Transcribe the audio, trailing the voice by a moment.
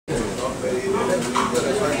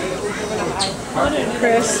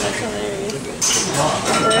Chris.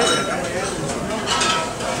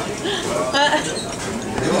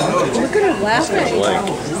 Look at her laughing. Blink.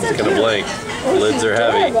 It's gonna blink. The lids are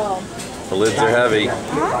heavy. The lids are heavy.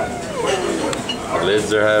 The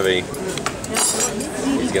lids are heavy.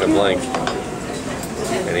 He's gonna blink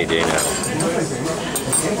any day now.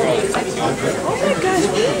 Oh my gosh,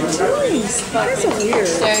 what are you doing? That's so weird.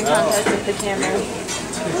 Staring contest with the camera.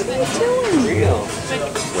 What are you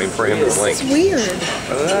doing? Waiting for him to blink. This is weird. I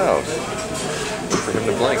don't know. Wait for him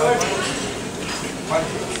to blink.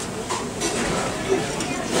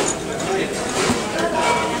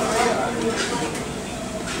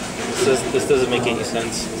 This doesn't make any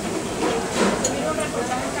sense.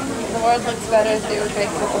 The world looks better if they would make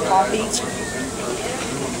cup of coffee.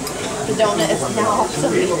 The donut is now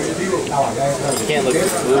obsolete. You can't look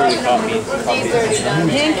at literally coffee. These already done.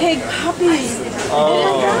 Pancake puppies.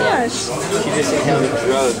 Oh my gosh. She just inhaled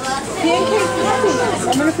drugs. Pancake puppies. I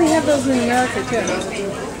wonder if we have those in America too.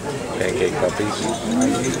 Pancake puppies.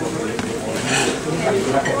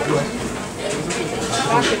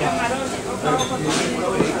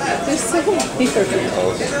 They're so weird.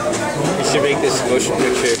 You should make this motion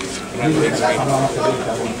picture on the big screen.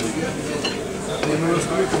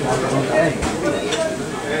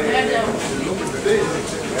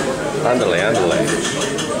 Ándale, ándale.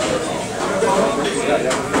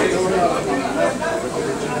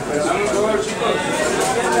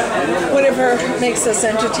 Whatever makes us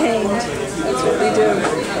entertained. That's what we do.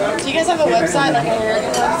 Do you guys have a website, like a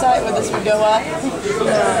American website, where this would go up?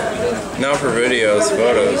 Not for videos,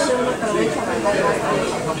 photos.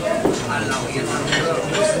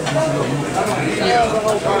 You know, the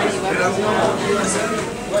whole Barney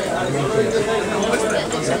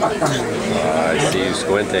I see you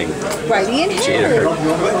squinting. Righty and Cheater.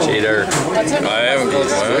 Cheater. I haven't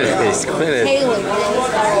closed my eyes. He squinted.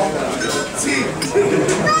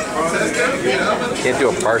 Can't do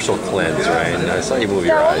a partial cleanse, Ryan. I saw you move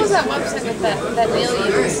your What was eyes. that website with that Neil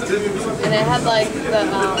used? And it had like the,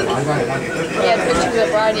 he had pictures of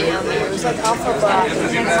Brady on there. It was like Alpha Black,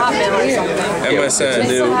 Hotmail or something. Do MSN. they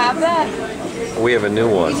still have that? We have a new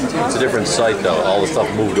one. It's a different site though. All the stuff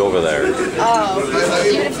moved over there. Oh,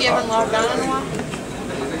 even if you haven't logged on in a while?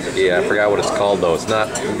 Yeah, I forgot what it's called though. It's not,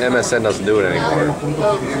 MSN doesn't do it anymore.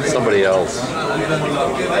 Somebody else. Okay,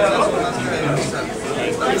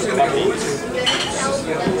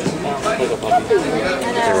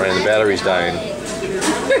 Ryan, the battery's dying.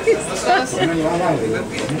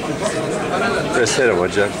 Chris, hit him,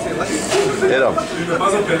 would you? Hit him.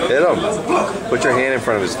 Hit him. Put your hand in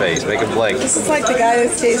front of his face. Make him blink. This is like the guy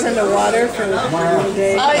that stays underwater for a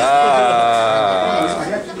day.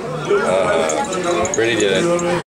 Pretty did it.